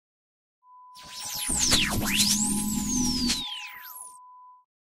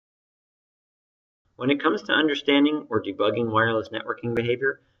When it comes to understanding or debugging wireless networking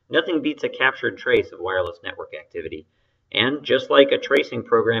behavior, nothing beats a captured trace of wireless network activity. And just like a tracing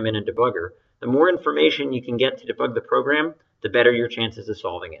program in a debugger, the more information you can get to debug the program, the better your chances of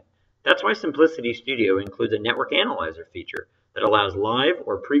solving it. That's why Simplicity Studio includes a network analyzer feature that allows live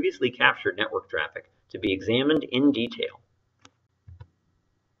or previously captured network traffic to be examined in detail.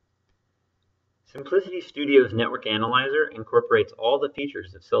 Simplicity Studio's Network Analyzer incorporates all the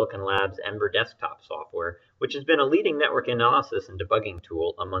features of Silicon Labs' Ember desktop software, which has been a leading network analysis and debugging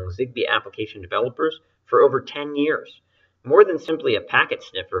tool among Zigbee application developers for over 10 years. More than simply a packet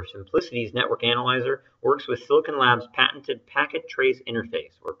sniffer, Simplicity's Network Analyzer works with Silicon Labs' patented Packet Trace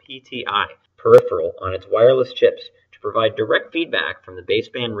Interface, or PTI, peripheral on its wireless chips to provide direct feedback from the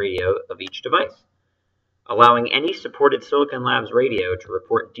baseband radio of each device, allowing any supported Silicon Labs radio to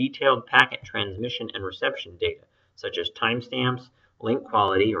report detailed packet transmission and reception data, such as timestamps, link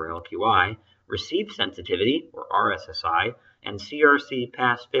quality, or LQI, receive sensitivity, or RSSI, and CRC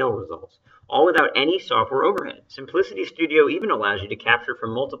pass-fail results, all without any software overhead. Simplicity Studio even allows you to capture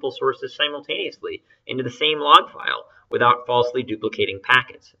from multiple sources simultaneously into the same log file without falsely duplicating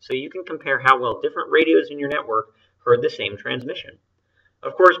packets, so you can compare how well different radios in your network heard the same transmission.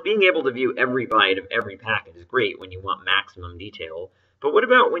 Of course, being able to view every byte of every packet is great when you want maximum detail, but what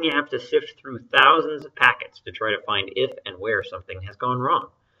about when you have to sift through thousands of packets to try to find if and where something has gone wrong?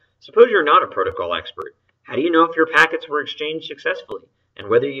 Suppose you're not a protocol expert. How do you know if your packets were exchanged successfully and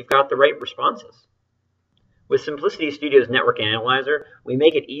whether you've got the right responses? With Simplicity Studio's Network Analyzer, we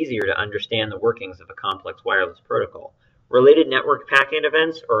make it easier to understand the workings of a complex wireless protocol. Related network packet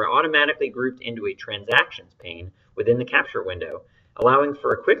events are automatically grouped into a transactions pane within the capture window, allowing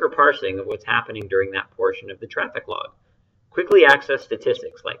for a quicker parsing of what's happening during that portion of the traffic log. Quickly access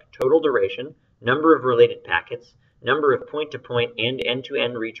statistics like total duration, number of related packets, number of point-to-point and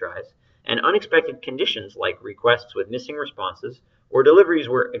end-to-end retries, and unexpected conditions like requests with missing responses or deliveries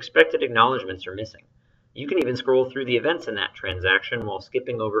where expected acknowledgments are missing. You can even scroll through the events in that transaction while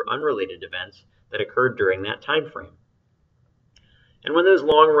skipping over unrelated events that occurred during that time frame. And when those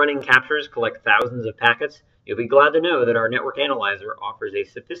long-running captures collect thousands of packets, you'll be glad to know that our Network Analyzer offers a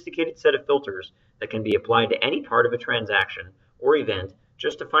sophisticated set of filters that can be applied to any part of a transaction or event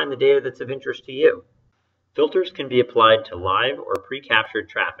just to find the data that's of interest to you. Filters can be applied to live or pre-captured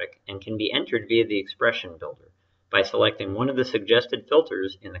traffic and can be entered via the expression builder by selecting one of the suggested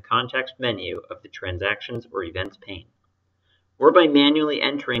filters in the context menu of the Transactions or Events pane, or by manually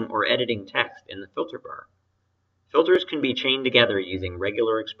entering or editing text in the filter bar. Filters can be chained together using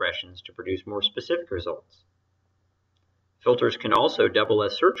regular expressions to produce more specific results. Filters can also double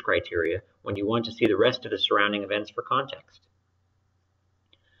as search criteria when you want to see the rest of the surrounding events for context.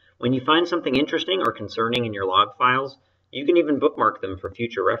 When you find something interesting or concerning in your log files, you can even bookmark them for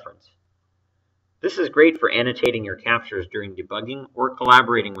future reference. This is great for annotating your captures during debugging or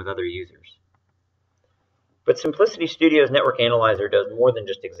collaborating with other users. But Simplicity Studio's Network Analyzer does more than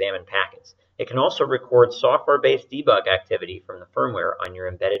just examine packets. It can also record software-based debug activity from the firmware on your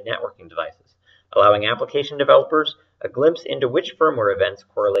embedded networking devices, allowing application developers a glimpse into which firmware events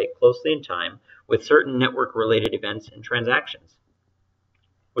correlate closely in time with certain network-related events and transactions,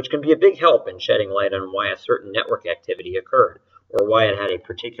 which can be a big help in shedding light on why a certain network activity occurred or why it had a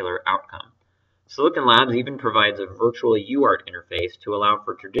particular outcome. Silicon Labs even provides a virtual UART interface to allow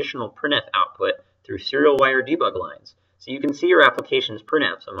for traditional printf output through serial wire debug lines, so you can see your application's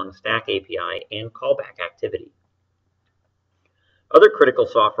printfs among Stack API and callback activity. Other critical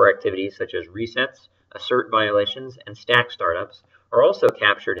software activities such as resets, assert violations, and stack startups are also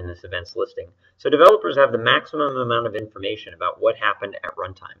captured in this events listing, so developers have the maximum amount of information about what happened at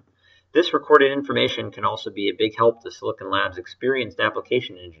runtime. This recorded information can also be a big help to Silicon Labs' experienced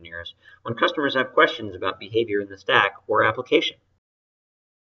application engineers when customers have questions about behavior in the stack or application.